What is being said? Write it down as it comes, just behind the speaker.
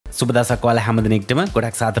සුබ දවසක් ඔයාලා හැමදෙනෙක්ටම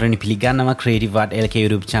ගොඩක් සාදරයෙන් පිළිගන්නවා CREATIVEARTLK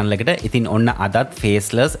YouTube channel එකට. ඉතින් ඔන්න අදත්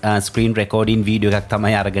faceless screen recording video එකක්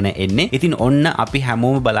තමයි අරගෙන එන්නේ. ඉතින් ඔන්න අපි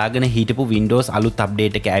හැමෝම බලාගෙන හිටපු Windows අලුත්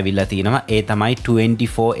update එක ඇවිල්ලා තිනවා. ඒ තමයි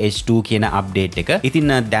 24H2 කියන update එක.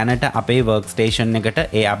 ඉතින් දැනට අපේ workstation එකට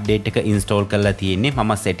ඒ update එක install කරලා තියෙන්නේ.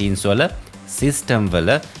 මම settings වල system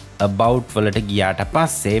වල about වලට ගියාට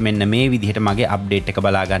පස්සේ මෙන්න මේ විදිහට මගේ අප්ඩේට් එක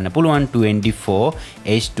බලා ගන්න පුළුවන්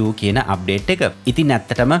 24H2 කියන අප්ඩේට් එක. ඉතින්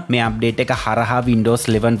ඇත්තටම මේ අප්ඩේට් එක හරහා Windows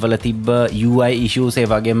 11 වල තිබ්බ UI issues ඒ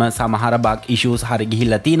වගේම සමහර bug issues හරි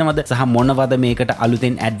ගිහිල්ලා තියෙනවද සහ මොනවද මේකට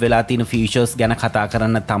අලුතෙන් add වෙලා තියෙන features ගැන කතා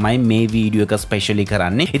කරන්න තමයි මේ වීඩියෝ එක specially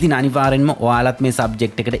කරන්නේ. ඉතින් අනිවාර්යෙන්ම ඔයාලත් මේ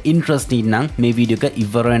subject එකට interested නම් මේ වීඩියෝ එක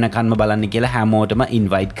ඉවර වෙනකන්ම බලන්න කියලා හැමෝටම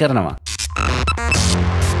invite කරනවා.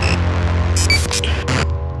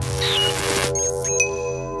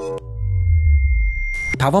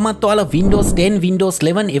 තවමත් ඔයාලා Windows 10 Windows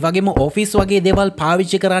 11 ඒ වගේම Office වගේ දේවල්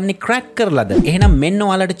පාවිච්චි කරන්නේ crack කරලාද? එහෙනම් මෙන්න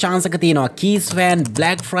ඔයාලට chance එක තියෙනවා Keys Fan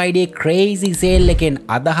Black Friday crazy sale එකෙන්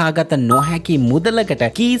අදහාගත නොහැකි මුදලකට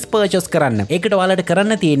keys purchase කරන්න. ඒකට ඔයාලට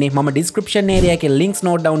කරන්න තියෙන්නේ මම description area එකේ links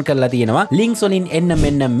note down කරලා තියෙනවා. links වලින් එන්න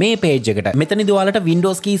මෙන්න මේ page එකට. මෙතනදී ඔයාලට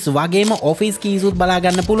Windows keys වගේම Office keys උත් බලා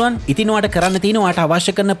ගන්න පුළුවන්. ඉතින් ඔයාලට කරන්න තියෙන්නේ ඔයාලට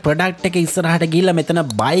අවශ්‍ය කරන product එක ඉස්සරහට ගිහිල්ලා මෙතන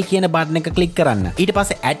buy කියන button එක click කරන්න. ඊට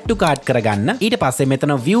පස්සේ add to cart කරගන්න. ඊට පස්සේ මෙතන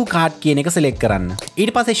view card කියන එක select කරන්න. ඊට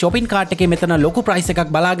පස්සේ shopping cart එකේ මෙතන ලොකු price එකක්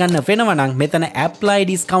බලා ගන්න වෙනවා නම් මෙතන apply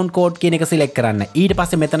discount code කියන එක select කරන්න. ඊට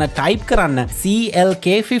පස්සේ මෙතන type කරන්න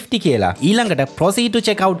CLK50 කියලා. ඊළඟට proceed to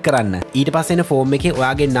check out කරන්න. ඊට පස්සේ එන form එකේ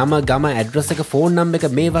ඔයාගේ නම, ගම, address එක, phone number එක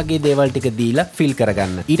මේ වගේ දේවල් ටික දීලා fill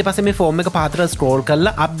කරගන්න. ඊට පස්සේ මේ form එක පහතට scroll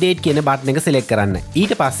කරලා update කියන button එක select කරන්න.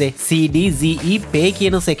 ඊට පස්සේ CDZE pay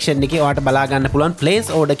කියන section එකේ ඔයාට බලා ගන්න පුළුවන්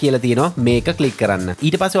place order කියලා තියෙනවා. මේක click කරන්න.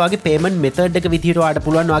 ඊට පස්සේ ඔයාගේ payment method එක විදිහට ඔයාට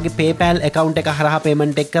පුළුවන් ඔයාගේ PayPal account එක හරහා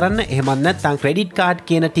payment එක කරන්න. එහෙමත් නැත්නම් credit card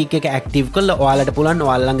කියන tick එක active කරලා ඔයාලට පුළුවන්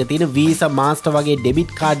ඔයාලා ළඟ තියෙන Visa, Master වගේ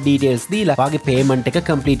debit card details දීලා ඔයාගේ payment එක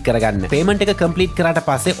complete කරගන්න. payment එක complete කරාට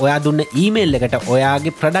පස්සේ ඔයා දුන්න email එකට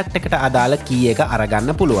ඔයාගේ product එකට අදාළ key එක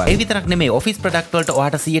අරගන්න පුළුවන්. ඒ විතරක් නෙමෙයි Office product වලට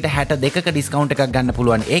ඔයාට 162ක discount එකක් ගන්න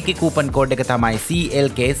පුළුවන්. ඒකේ coupon code එක තමයි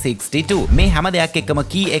CLK62. මේ හැම දෙයක් එක්කම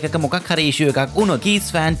key එකක මොකක් හරි issue එකක් වුණොත් Keys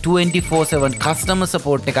Fan 24/7 customer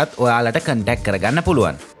support එකත් ඔයාලට contact කරගන්න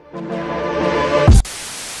පුළුවන්.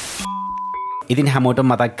 ඉතින් හැමෝටම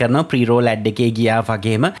මතක් කරනවා pre-roll ad එකේ ගියා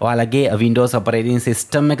වගේම ඔයාලගේ Windows operating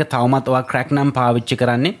system එක තවමත් ඔයා crack නම් පාවිච්චි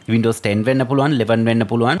කරන්නේ Windows 10 වෙන්න පුළුවන් 11 වෙන්න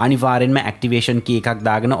පුළුවන් අනිවාර්යෙන්ම activation key එකක්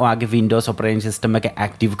දාගෙන ඔයාගේ Windows operating system එක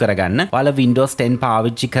active කරගන්න. ඔයාලා Windows 10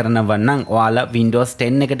 පාවිච්චි කරනවා නම් ඔයාලා Windows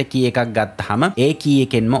 10 එකට key එකක් ගත්තාම ඒ key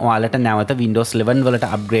එකෙන්ම ඔයාලට නැවත Windows 11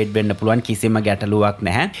 වලට upgrade වෙන්න පුළුවන් කිසිම ගැටලුවක්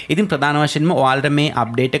නැහැ. ඉතින් ප්‍රධාන වශයෙන්ම ඔයාලට මේ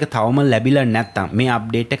update එක තවම ලැබිලා නැත්නම් මේ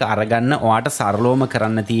update එක අරගන්න ඔයාට සරලවම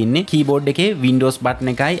කරන්න තියෙන්නේ keyboard එකේ Windows button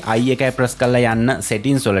එකයි I එකයි press කරලා යන්න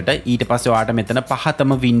settings වලට. ඊට පස්සේ ඔයාලට මෙතන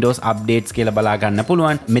පහතම Windows updates කියලා බලා ගන්න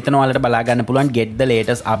පුළුවන්. මෙතන ඔයාලට බලා ගන්න පුළුවන් get the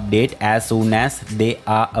latest update as soon as they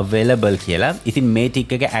are available කියලා. ඉතින් මේ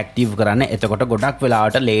tick එක active කරන්න. එතකොට ගොඩක්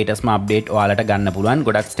වෙලාවට latest update ඔයාලට ගන්න පුළුවන්.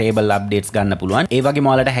 ගොඩක් stable updates ගන්න පුළුවන්. ඒ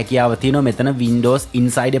වගේම ඔයාලට හැකියාව තියෙනවා මෙතන Windows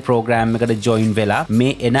Insider program එකට join වෙලා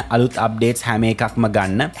මේ එන අලුත් updates හැම එකක්ම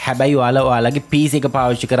ගන්න. හැබැයි ඔයාලගේ PC එක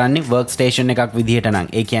පාවිච්චි කරන්නේ workstation එකක් විදිහට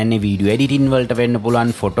නම්. ඒ කියන්නේ video editing වලට වෙන්න පුළුවන්,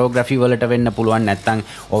 photography වලට වෙන්න පුළුවන්, නැත්නම්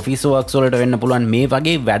office works වලට වෙන්න පුළුවන්. මේ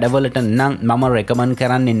වගේ වැඩවලට නම් මම recommend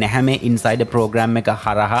කරන්නේ නැහැ මේ Insider program එක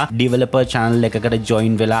හරහා developer channel එකකට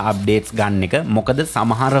join වෙලා updates ගන්න එක. මොකද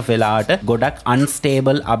සමහර වෙලාවට ගොඩක්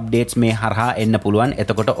unstable updates මේ හරහා එන්න පුළුවන්.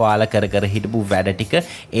 එතකොට ඔයාලා කර හිටපු වැඩ ටික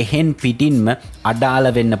එහෙන් පිටින්ම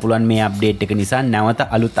අඩාල වෙන්න පුළුවන් මේ update එක නිසා. නැවත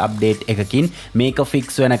අලුත් update එකකින් මේක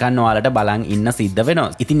fix වෙනකන් ඔයාලට බලන් ඉන්න සිද්ධ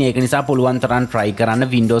වෙනවා. ඉතින් ඒක නිසා පුළුවන් තරම් try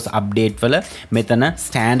කරන්න Windows update වල මෙතන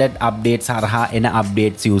standard updates හරහා එන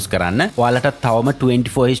updates use කරන්න. ඔයාලට තවම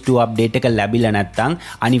 24H2 update එක ලැබිලා නැත්නම්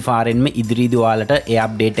අනිවාර්යෙන්ම ඉදිරියේදී ඔයාලට ඒ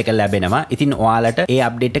update එක ලැබෙනවා. ඉතින් ඔයාලට ඒ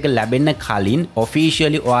update එක ලැබෙන්න කලින්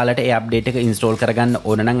officially ඔයාලට ඒ update එක install කරගන්න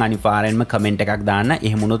ඕන නම් අනිවාර්යෙන්ම comment එකක් දාන්න.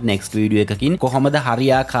 එහෙම වුණොත් next video එකකින් කොහොමද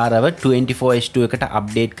හරියාකාරව 24H2 එකට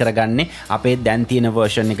update කරගන්නේ අපේ දැන් තියෙන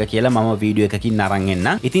version එක කියලා මම video එකකින් අරන් එන්න.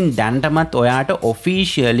 ඉතින් දැන්ටමත් ඔයාට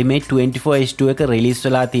officially මේ 24H2 එක release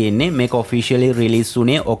වෙලා තියෙන්නේ. මේක officially release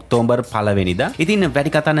උනේ ඔක්තෝබර් 1 වෙනිදා. ඉතින්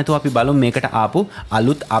වැඩි කතා නැතුව අපි බලමු මේකට ආපු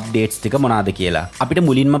අලුත් updates ටික මොනවාද කියලා. අපිට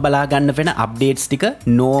මුලින්ම බලා ගන්න වෙන updates ටික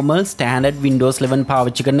normal standard Windows 11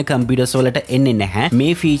 පාවිච්චි කරන computers වලට එන්නේ නැහැ.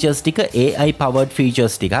 මේ features ටික AI powered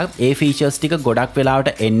features ටිකක්. ඒ features ටික ගොඩක්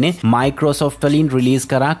වෙලාවට එන්නේ Microsoft වලින් release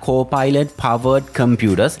කරා Copilot powered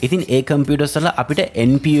computers. ඉතින් ඒ computers වල අපිට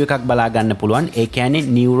NPU එකක් බලා ගන්න පුළුවන්. ඒ කියන්නේ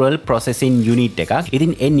neural processing unit එකක්.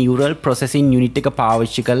 ඉතින් ඒ neural processing unit එක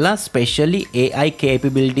පාවිච්චි කරලා especially AI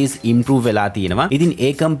capabilities improve වෙලා තියෙනවා. ඉතින්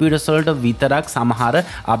ඒ computers වලට විතරක් සමහර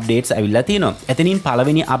updates ඇවිල්ලා තියෙනවා. එතනින්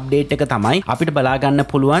පළවෙනි update එක තමයි අපිට බලා ගන්න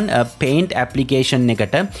පුළුවන් paint application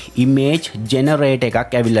එකට image generator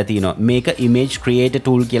එකක් ඇවිල්ලා තියෙනවා. මේක image creator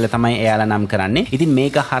tool කියලා තමයි එයාලා නම් කරන්නේ. ඉතින්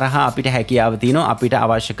මේක හරහා අපිට හැකියාව තියෙනවා අපිට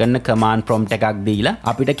අවශ්‍ය කරන command prompt එකක් දීලා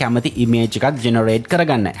අපිට කැමති image එකක් generate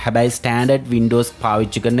කරගන්න. හැබැයි standard Windows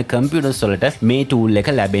පාවිච්චි කරන computers වලට මේ tool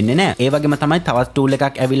එක ලැබෙන්නේ නැහැ. ඒ වගේම තමයි තවත් tool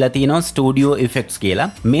එකක් ඇවිල්ලා තියෙනවා Studio Effects කියලා.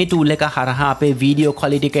 මේ tool එක හරහා අපේ video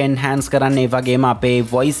quality එක enhance කරන්න, ඒ වගේම අපේ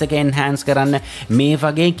voice එක enhance කරන්න මේ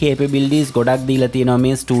වගේ capabilities ගොඩක් දීලා තියෙනවා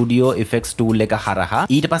මේ Studio Effects tool එක හරහා.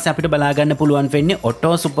 ඊට පස්සේ අපිට බලා ගන්න පුළුවන් වෙන්නේ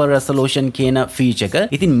auto super resolution කියන feature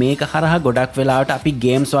එක. ඉතින් මේක හරහා ගොඩක් වෙලාවට අපි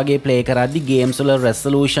games වගේ play කරද්දී games වල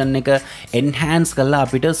resolution එක enhance කරලා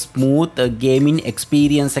අපිට smooth gaming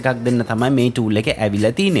experience එකක් දෙන්න තමයි මේ tool එක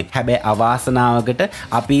ඇවිල්ලා තියෙන්නේ. හැබැයි අවාසනාවකට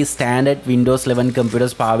අපි standard Windows 11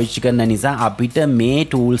 computers පාවිච්චි කරන නිසා අපිට මේ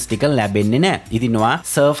tools ටික ලැබෙන්නේ නැහැ. ඉතින් ඔයා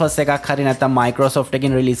Surface එකක් හරි නැත්නම් Microsoft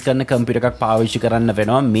එකකින් release කරන computer එකක් පාවිච්චි කරන්න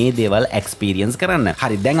වෙනවා මේ දේවල් experience කරන්න.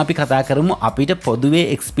 හරි, දැන් අපි කතා කරමු අපිට පොදුවේ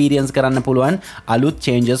experience කරන්න පුළුවන් අලුත්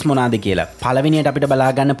changes මොනවාද කියලා. පළවෙනියට අපිට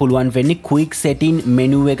බලා ගන්න පුළුවන් වෙන්නේ quick setting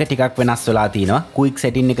menu එක ටිකක් වෙනස් වෙලා තියෙනවා. quick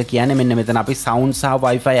setting එක කියන්නේ මෙන්න මෙතන අපි sound සහ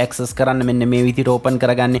wifi access කරන්න මෙන්න මේ විදිහට open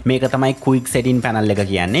කරගන්නේ. මේක තමයි quick setting panel එක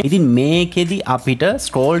කියන්නේ. ඉතින් මේකෙදි අපිට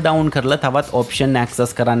scroll down කරලා තවත් option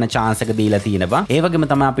access කරන්න chance එක දීලා තියෙනවා. ඒ වගේම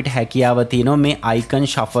තමයි අපිට හැකියාව තියෙනවා මේ icon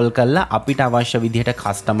shuffle කරලා අපිට අවශ්‍ය විදිහට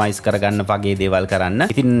customize කරගන්න වගේ දේවල් කරන්න.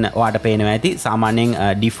 ඉතින් ඔයාලට පේනවා ඇති සාමාන්‍යයෙන්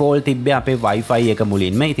default තිබ්බේ අපේ wifi එක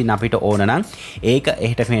මුලින්ම. ඉතින් අපිට ඕන නම් ඒක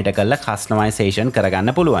එහෙට මෙහෙට කරලා customization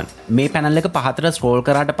කරගන්න පුළුවන්. මේ panel එක පහතට scroll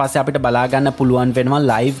කරාට පස්සේ අපිට බලා ගන්න පුළුවන් වෙනවා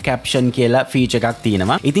live caption කියලා feature එකක්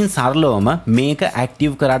තියෙනවා. ඉතින් සරලවම මේක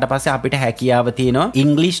active කරාට පස්සේ අපිට හැකියාව තියෙනවා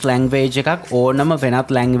English language එකක් ඕනම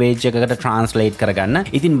වෙනත් language එකකට translate කරගන්න.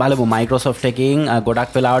 ඉතින් බලමු Microsoft එකෙන්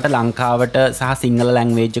ගොඩක් වෙලාවට ලංකාවට සහ සිංහල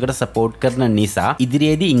language එකට support කරන නිසා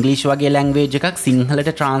ඉදිරියේදී English වගේ language එකක්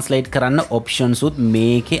සිංහලට translate කරන්න options උත්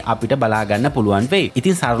මේකේ අපිට බලා ගන්න පුළුවන් වෙයි.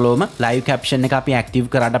 ඉතින් සරලවම live caption එක අපි active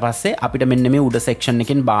කරාට පස්සේ අපිට මෙන්න මේ උඩ section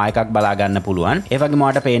එකෙන් bar එකක් බලා ගන්න පුළුවන්. ඒ වගේම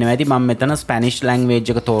ඔයාලට පේනවා ඇති මම මෙතන Spanish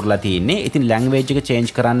language එක තෝරලා තියෙන්නේ. ඉතින් language එක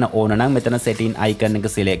change කරන්න ඕන නම් මෙතන setting icon එක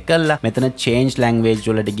select කරලා මෙතන change language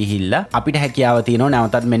වලට ගිහිල්ලා අපිට හැකියාව තියෙනවා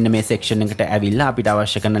නැවතත් මෙන්න මේ section එකට ඇවිල්ලා අපිට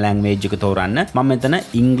අවශ්‍ය කරන language එක තෝරන්න. මම මෙතන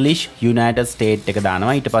English United States එක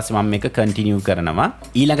දානවා. ඊට පස්සේ මම මේක continue කරනවා.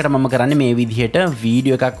 ඊළඟට මම කරන්නේ මේ විදිහට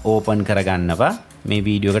video එකක් open කරගන්නවා. මේ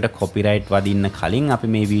video එකට copyright වදින්න කලින් අපි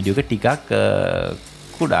මේ video එක ටිකක්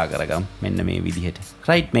කුඩා කරගමු. මෙන්න මේ විදිහට.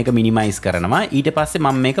 right, මේක minimize කරනවා. ඊට පස්සේ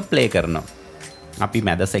මම මේක play කරනවා. අපි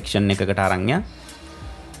මැද section එකකට අරන් යනවා.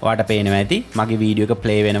 ඔයාලට පේනවා ඇති මගේ වීඩියෝ එක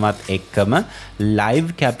play වෙනවත් එක්කම live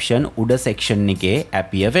caption උඩ section එකේ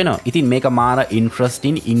appear වෙනවා. ඉතින් මේක මාර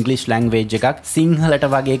interesting English language එකක් සිංහලට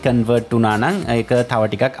වගේ convert වුණා නම් ඒක තව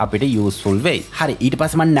ටිකක් අපිට useful වෙයි. හරි, ඊට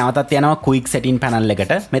පස්සේ මම නැවතත් යනවා quick setting panel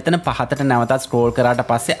එකට. මෙතන පහතට නැවතත් scroll කරාට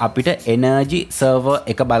පස්සේ අපිට energy server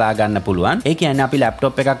එක බලා ගන්න පුළුවන්. ඒ කියන්නේ අපි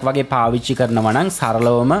laptop එකක් වගේ පාවිච්චි කරනවා නම්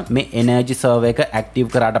සරලවම මේ energy server එක active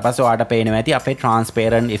කරාට පස්සේ ඔයාලට පේනවා ඇති අපේ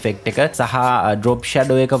transparent effect එක සහ drop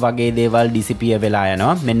shadow එක වගේ දේවල් disappear වෙලා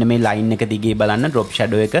යනවා. මෙන්න මේ line එක දිගේ බලන්න drop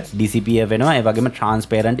shadow එක disappear වෙනවා. ඒ වගේම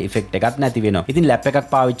transparent effect එකක් නැති වෙනවා. ඉතින් lap එකක්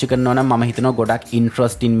පාවිච්චි කරනවා නම් මම හිතනවා ගොඩක්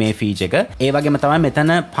interesting මේ feature එක. ඒ වගේම තමයි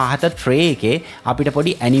මෙතන පහත tray එකේ අපිට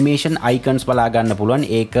පොඩි animation icons බලා ගන්න පුළුවන්.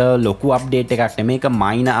 ඒක ලොකු update එකක් නෙමෙයි. ඒක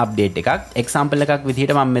minor update එකක්. example එකක්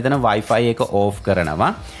විදිහට මම මෙතන wifi එක off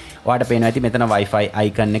කරනවා. ඔයාලට පේනවා ඇති මෙතන wifi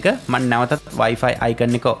icon එක. මම නැවතත් wifi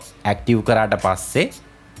icon එක active කරාට පස්සේ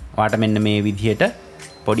ඔයාලට මෙන්න මේ විදිහට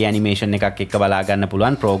පොඩි animation එකක් එක්ක බලා ගන්න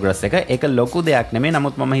පුළුවන් progress එක. ඒක ලොකු දෙයක් නෙමෙයි,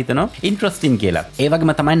 නමුත් මම හිතනවා interesting කියලා. ඒ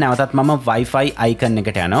වගේම තමයි නැවතත් මම wifi icon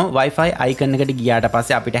එකට යනවා. wifi icon එකට ගියාට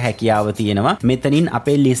පස්සේ අපිට හැකියාව තියෙනවා මෙතනින්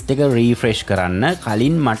අපේ list එක refresh කරන්න.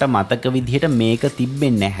 කලින් මට මතක විදිහට මේක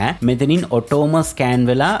තිබෙන්නේ නැහැ. මෙතනින් ඔටෝම scan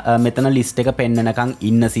වෙලා මෙතන list එක පෙන්නනකම්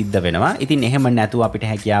ඉන්න සිද්ධ වෙනවා. ඉතින් එහෙම නැතුව අපිට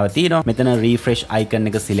හැකියාව තියෙනවා මෙතන refresh icon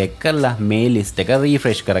එක select කරලා මේ list එක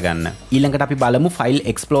refresh කරගන්න. ඊළඟට අපි බලමු file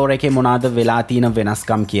explorer එකේ මොනවාද වෙලා තියෙන වෙනස්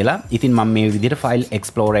කියලා. ඉතින් මම මේ විදිහට file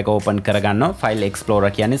explorer එක open කරගන්නවා. file explorer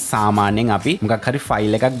කියන්නේ සාමාන්‍යයෙන් අපි මොකක් හරි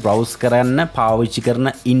file එකක් browse කරන්න පාවිච්චි කරන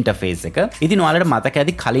interface එක. ඉතින් ඔයාලට මතක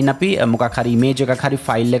ඇති කලින් අපි මොකක් හරි image එකක් හරි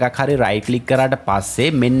file එකක් හරි right click කරාට පස්සේ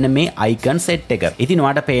මෙන්න මේ icon set එක. ඉතින්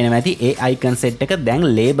ඔයාලට පේනවා ඇති ඒ icon set එක දැන්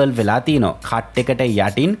label වෙලා තියෙනවා. cut එකට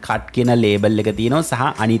යටින් cut කියන label එක තියෙනවා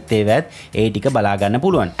සහ අනිත් ඒවාත් ඒ ටික බලා ගන්න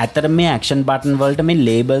පුළුවන්. ඇත්තටම මේ action button වලට මේ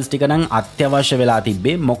labels ටික නම් අත්‍යවශ්‍ය වෙලා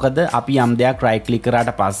තිබ්බේ. මොකද අපි යම් දෙයක් right click කරා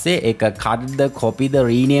කරාට පස්සේ ඒක cut ද copy ද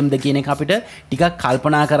rename ද කියන එක අපිට ටිකක්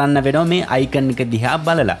කල්පනා කරන්න වෙනවා මේ icon එක දිහා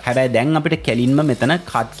බලලා. හැබැයි දැන් අපිට කෙලින්ම මෙතන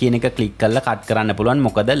cut කියන එක click කරලා cut කරන්න පුළුවන්.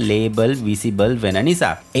 මොකද label visible වෙන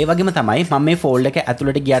නිසා. ඒ වගේම තමයි මම මේ folder එක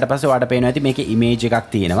ඇතුළට ගියාට පස්සේ ඔයාලට පේනවා ඇති මේකේ image එකක්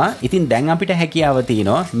තියෙනවා. ඉතින් දැන් අපිට හැකියාව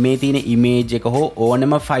තියෙනවා මේ තියෙන image එක හෝ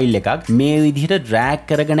ඕනම file එකක් මේ විදිහට drag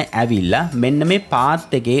කරගෙන ඇවිල්ලා මෙන්න මේ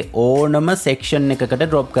path එකේ ඕනම section එකකට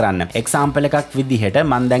drop කරන්න. example එකක් විදිහට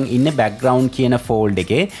මම දැන් ඉන්නේ background කියන folder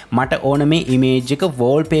එකේ මට ඕන මේ image එක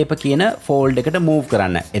wallpaper කියන folder එකට move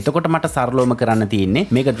කරන්න. එතකොට මට සරලවම කරන්න තියෙන්නේ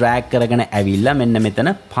මේක drag කරගෙන ඇවිල්ලා මෙන්න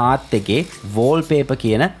මෙතන path එකේ wallpaper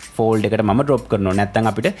කියන folder එකට මම drop කරනවා.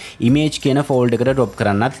 නැත්නම් අපිට image කියන folder එකට drop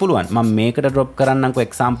කරන්නත් පුළුවන්. මම මේකට drop කරන්නම්කෝ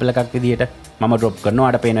example එකක් විදිහට මම drop කරනවා.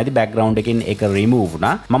 අර පේනවා ඇති background එකෙන් ඒක remove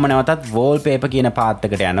වුණා. මම නැවතත් wallpaper කියන path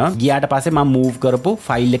එකට යනවා. ගියාට පස්සේ මම move කරපු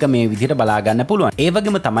file එක මේ විදිහට බලා ගන්න පුළුවන්. ඒ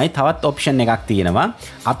වගේම තමයි තවත් option එකක් තියෙනවා.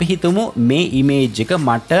 අපි හිතමු මේ image එක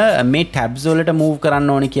මට මේ tabs වලට move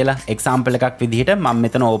කරන්න ඕනේ කියලා. example එකක් විදිහට මම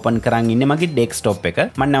මෙතන open කරන් ඉන්නේ මගේ desktop එක.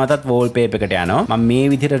 මම නැවතත් wallpaper එකට යනවා. මම මේ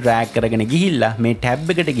විදිහට drag කරගෙන ගිහිල්ලා මේ tab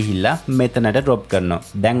එකට ගිහිල්ලා මෙතනට drop කරනවා.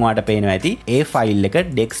 දැන් ඔයාලට පේනවා ඇති ඒ file එක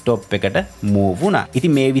desktop එකට move වුණා.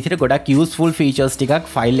 ඉතින් මේ විදිහට ගොඩක් useful features ටිකක්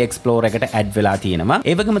file explorer එකට add වෙලා තියෙනවා.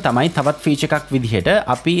 ඒ වගේම තමයි තවත් feature එකක් විදිහට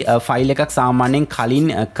අපි file එකක් සාමාන්‍යයෙන් කලින්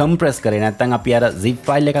compress කරේ නැත්නම් අපි අර zip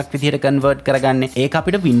file එකක් විදිහට convert කරගන්නේ. ඒක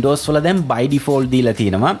අපිට Windows වල දැන් by default දීලා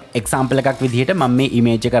තියෙනවා. example එකක් විදිහට මම මේ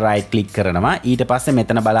image එක right click කරනවා. ඊට පස්සේ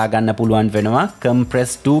මෙතන බලා ගන්න පුළුවන් වෙනවා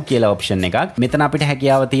compress to කියලා option එකක්. මෙතන අපිට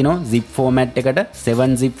හැකියාව තියෙනවා zip format එකට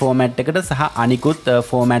 7-zip format එකට සහ අනිකුත්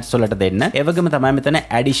formats වලට දෙන්න. ඒ වගේම තමයි මෙතන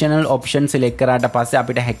additional option select කරාට පස්සේ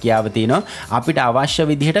අපිට හැකියාව තියෙනවා අපිට අවශ්‍ය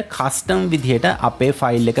විදිහට custom විදිහට අපේ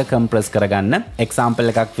file එක compress කරගන්න. example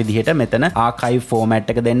එකක් විදිහට මෙතන archive format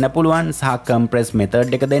එක දෙන්න පුළුවන් සහ compress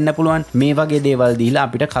method එක දෙන්න පුළුවන්. මේ වගේ දේවල් දීලා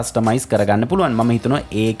අපිට customize කරගන්න පුළුවන්. මම හිතනවා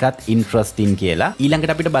ඒකත් interesting කියලා.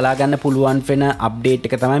 ඊළඟට අපිට බලා ගන්න පුළුවන් වෙන update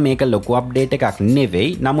එක තමයි මේක ලොකු update එකක් නෙවෙයි.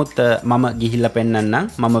 නමුත් මම ගිහිල්ලා පෙන්නන්නම්.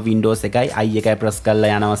 මම Windows එකයි i එකයි press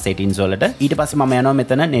කරලා යනවා settings වලට. ඊට පස්සේ මම යනවා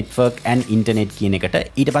මෙතන network and internet කියන එකට.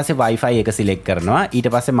 ඊට පස්සේ Wi-Fi එක select කරනවා. ඊට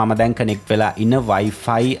පස්සේ මම දැන් connect වෙලා ඉන්න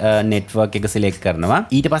Wi-Fi network එක select කරනවා.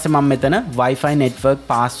 ඊට පස්සේ මම මෙතන Wi-Fi network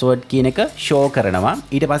password කියන එක show කරනවා.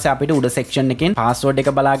 ඊට පස්සේ අපිට උඩ section එකෙන් password එක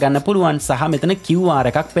බලා ගන්න පුළුවන් සහ මෙතන QR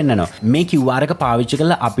එකක් පෙන්නනවා. මේ QR එක පාවිච්චි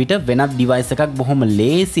කරලා අපිට වෙනත් device එකක් බොහොම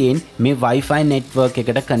ලේසියෙන් මේ Wi-Fi network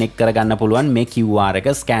එකට connect කරගන්න පුළුවන් මේ QR එක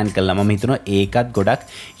scan කරලා. මම හිතනවා ඒකත් ගොඩක්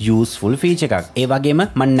useful feature එකක්. ඒ වගේම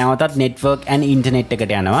මම නැවතත් network and internet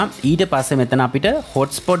එකට යනවා. ඊට පස්සේ මෙතන අපිට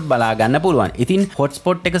hotspot බලා ගන්න පුළුවන්. ඉතින්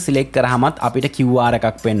hotspot එක select කරාමත් අපිට QR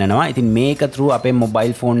එකක් පෙන්නනවා. ඉතින් මේක through අපේ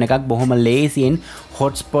mobile phone එකක් බොහොම ලේසියෙන්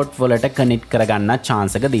hotspot වලට connect කරගන්න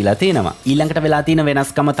chance එක දීලා තියෙනවා. ඊළඟට වෙලා තියෙන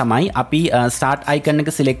වෙනස්කම තමයි අපි start icon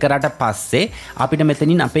එක select කරාට පස්සේ අපිට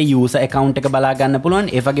මෙතනින් අපේ user account එක බලා ගන්න පුළුවන්.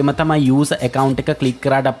 ඒ වගේම තමයි user account එක click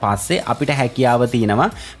කරාට පස්සේ අපිට හැකියාව තියෙනවා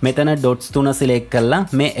මෙතන dots 3 select කරලා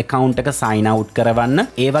මේ account එක sign out කරවන්න.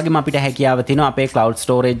 ඒ වගේම අපිට හැකියාව තියෙනවා අපේ cloud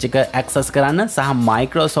storage එක access කරන්න සහ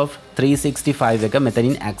Microsoft 365 එක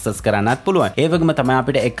මෙතනින් access කරන්නත් පුළුවන්. ඒ වගේම තමයි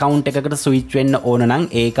අපිට account එකකට switch වෙන්න ඕන නම්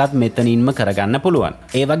ඒකත් මෙතනින්ම කරගන්න පුළුවන්.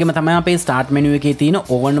 ඒ වගේම තමයි අපේ start menu එකේ තියෙන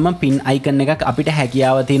ඕනම pin icon එකක් අපිට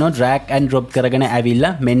හැකියාව තියෙනවා drag and drop කරගෙන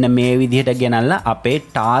ඇවිල්ලා මෙන්න මේ විදිහට ගෙනල්ලා අපේ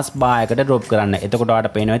task bar එකට drop කරන්න. එතකොට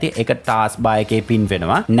ඔයාලට පේනවා ඇති ඒක task bar එකේ pin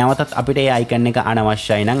වෙනවා. නැවතත් අපිට ඒ icon එක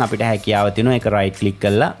අනවශ්‍යයි නම් අපිට හැකියාව තියෙනවා ඒක right click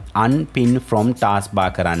කරලා unpin from task bar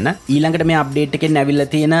කරන්න. ඊළඟට මේ update එකෙන් ඇවිල්ලා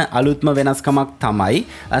තියෙන අලුත්ම වෙනස්කමක් තමයි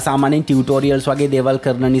සාමාන්‍යයෙන් tutorials වගේ දේවල්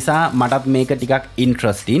කරන නිසා මටත් මේක ටිකක්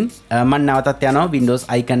interesting. මම නැවතත් යනවා Windows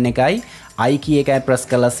icon එකයි I key එකයි press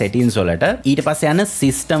කරලා settings වලට. ඊට පස්සේ යන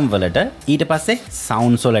system වලට. ඊට පස්සේ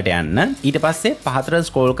sounds වලට යන්න. ඊට පස්සේ පහතට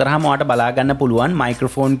scroll කරාම ඔයාලට බලා ගන්න පුළුවන්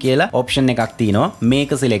microphone කියලා option එකක් තියෙනවා.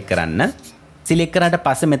 මේක select කරන්න. select කරාට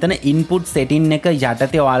පස්සේ මෙතන input setting එක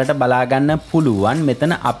යටතේ ඔයාලට බලා ගන්න පුළුවන්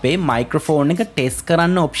මෙතන අපේ microphone එක test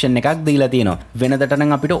කරන්න option එකක් දීලා තියෙනවා. වෙනදට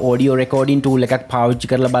නම් අපිට audio recording tool එකක් පාවිච්චි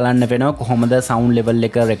කරලා බලන්න වෙනවා කොහොමද sound level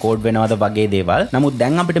එක record වෙනවද වගේ දේවල්. නමුත්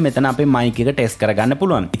දැන් අපිට මෙතන අපේ mic එක test කරගන්න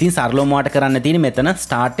පුළුවන්. ඉතින් සරලවම ඔයාලට කරන්න තියෙන්නේ මෙතන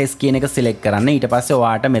start test කියන එක select කරන්න. ඊට පස්සේ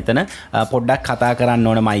ඔයාලට මෙතන පොඩ්ඩක් කතා කරන්න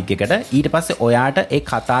ඕන mic එකට. ඊට පස්සේ ඔයාලට ඒ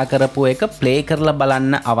කතා කරපු එක play කරලා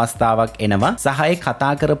බලන්න අවස්ථාවක් එනවා. සහ ඒ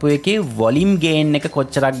කතා කරපු එකේ volume gain එක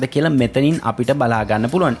කොච්චරක්ද කියලා මෙතනින් අපිට බලා ගන්න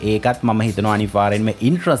පුළුවන්. ඒකත් මම හිතනවා අනිවාර්යෙන්ම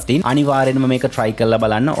ඉන්ටරෙස්ටිං. අනිවාර්යෙන්ම මේක try කරලා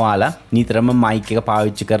බලන්න. ඔයාලා නිතරම mic එක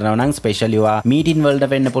පාවිච්චි කරනවා නම් ස්පෙෂලි ඔයා මීටින් වලට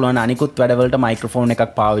වෙන්න පුළුවන් අනිකුත් වැඩවලට මයික්‍රොෆෝන් එකක්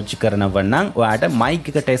පාවිච්චි කරනවා නම් ඔයාට mic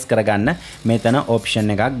එක ටෙස්ට් කරගන්න මෙතන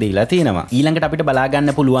option එකක් දීලා තියෙනවා. ඊළඟට අපිට බලා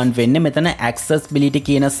ගන්න පුළුවන් වෙන්නේ මෙතන accessibility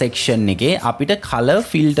කියන section එකේ අපිට color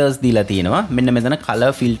filters දීලා තියෙනවා. මෙන්න මෙතන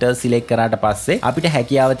color filters select කරාට පස්සේ අපිට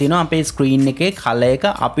හැකියාව තියෙනවා අපේ screen එකේ color එක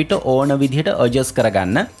අපිට ඕන විදිහට adjust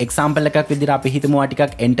කරගන්න. example එකක් විදිහට අපි හිතමු ඔයා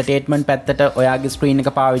ටිකක් entertainment පැත්තට ඔයාගේ screen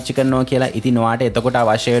එක පාවිච්චි කරනවා කියලා. ඉතින් ඔයාට එතකොට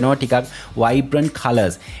අවශ්‍ය වෙනවා ටිකක් vibrant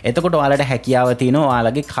colors. එතකොට ඔයාලට හැකියාව තියෙනවා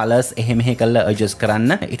ඔයාලගේ colors එහෙම කරලා adjust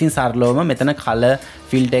කරන්න. ඉතින් සරලවම මෙතන color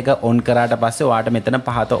filter එක on කරාට පස්සේ ඔයාට මෙතන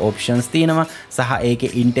පහත options තියෙනවා. සහ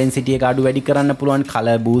ඒකේ intensity එක අඩු වැඩි කරන්න පුළුවන්,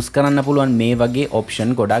 color boost කරන්න පුළුවන්, මේ වගේ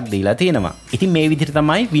option ගොඩක් දීලා තියෙනවා. ඉතින් මේ විදිහට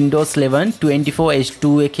තමයි Windows 11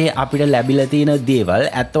 24H2 එකේ අපිට ලැබිලා තියෙන දේවල්.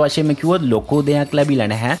 ඇත්ත වශයෙන්ම කිව්වොත් ලොකු දෙයක් ලැබිලා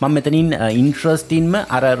නැහැ. මම මෙතනින් interestingම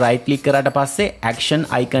අර right click කරාට පස්සේ action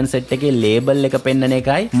icon set එකේ label එක පෙන්නන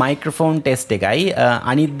එකයි microphone test එකයි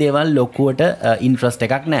අනිත් දේවල් ලොකුවට interest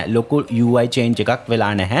එකක් නැහැ. ලොකු UI change එකක්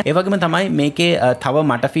වෙලා නැහැ. ඒ වගේම තමයි මේකේ තව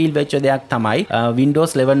මට feel වෙච්ච දෙයක් තමයි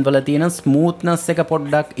Windows 11 වල තියෙන smoothness එක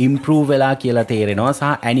පොඩ්ඩක් improve වෙලා කියලා තේරෙනවා.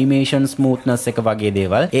 සහ animation smoothness එක වගේ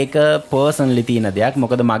දේවල්. ඒක personally තියෙන දෙයක්.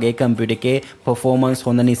 මොකද මගේ computer එකේ performance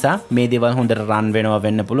හොඳ නිසා මේ දේවල් හොඳට run වෙනවා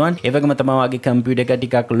වෙන්න පුළුවන්. ඒ වගේම තමයි වගේ computer එක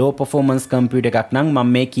ටිකක් low performance computer එකක් නම්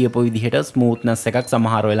මම මේ කියපු විදිහට smoothness එකක්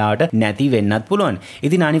සමහර වෙලාවට නැති වෙන්නත් පුළුවන්.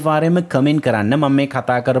 ඉතින් අනිවාර්යයෙන්ම comment කරන්න මම මේ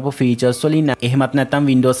කතා කරපු features වලින් එහෙමත්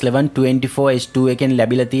නැත්නම් Windows 11 24H2 එකෙන්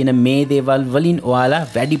ලැබිලා තියෙන මේ දේවල් වලින් ඔයාලා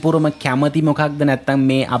වැඩිපුරම කැමති මොකක්ද නැත්නම්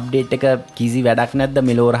මේ අප්ඩේට් එක කිසි වැඩක් නැද්ද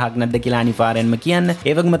මෙලෝ රහක් නැද්ද කියලා අනිවාර්යෙන්ම කියන්න.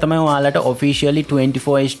 ඒ වගේම තමයි ඔයාලට officially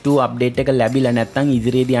 24H2 අප්ඩේට් එක ලැබිලා නැත්නම්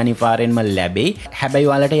ඉදිරියේදී අනිවාර්යෙන්ම ලැබෙයි. හැබැයි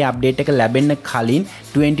ඔයාලට මේ අප්ඩේට් එක ලැබෙන්න කලින්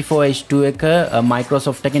 24H2 එක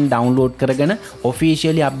Microsoft එකෙන් download කරගෙන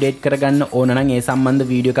officially update කරගන්න ඕන නම් ඒ සම්බන්ධ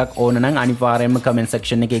වීඩියෝ එකක් ඕන නම් අනිවාර්යෙන්ම comment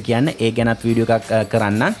section එකේ කියන්න. ඒ ගැනත් වීඩියෝ එකක්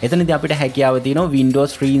කරන්න. එතනදී අපිට හැකියාව තියෙනවා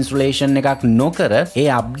Windows reinstallation එකක් නොකර ඒ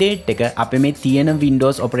අප්ඩේට් එක අපේ මේ තියෙන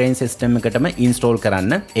Windows operating system එකටම install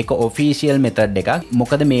කරන්න. ඒක official method එකක්.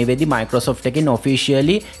 මොකද මේ වෙද්දි Microsoft එකෙන්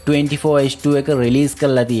officially 24H2 එක release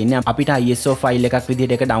කරලා තියෙන්නේ. අපිට ISO file එකක්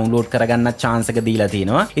විදිහට ඒක download කරගන්න chance එක දීලා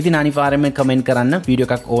තියෙනවා. ඉතින් අනිවාර්යෙන්ම comment කරන්න වීඩියෝ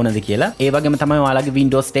එකක් ඕනද කියලා. ඒ වගේම තමයි ඔයාලගේ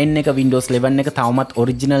Windows 10 එක Windows 11 එක තවමත්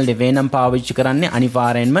original නෙවෙයි නම් පාවිච්චි කරන්නේ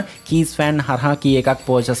අනිවාර්යෙන්ම keys fan හරහා key එකක්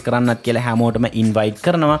purchase කරන්නත් කියලා හැමෝටම invite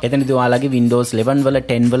කරනවා. එතනදී ඔයාලගේ Windows 11 වල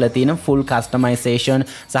 10 වල තියෙන full customization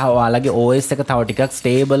සහ ඔයාලගේ OS එක තව ටිකක්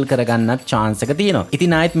stable කරගන්නත් chance එක තියෙනවා.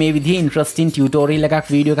 ඉතින් ආයෙත් මේ විදිහේ interesting tutorial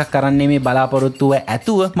එකක් වීඩියෝ එකක් කරන්නේ මේ බලාපොරොත්තුව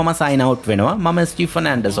ඇතුව මම sign out වෙනවා. මම Steve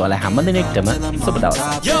Fernandez ඔයාලා හැම දිනෙකටම සුබ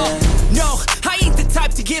දවසක්. No, I ain't the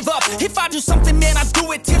type to give up. If I do something, man, I do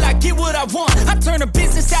it till I get what I want. I turn a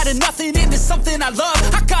business out of nothing into something I love.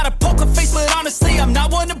 I got a poker face, but honestly, I'm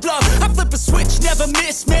not one to bluff. I flip a switch, never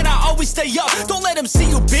miss, man, I always stay up. Don't let them see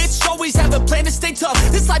you, bitch. Always have a plan to stay tough.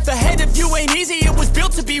 This life ahead of you ain't easy, it was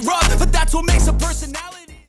built to be rough. But that's what makes a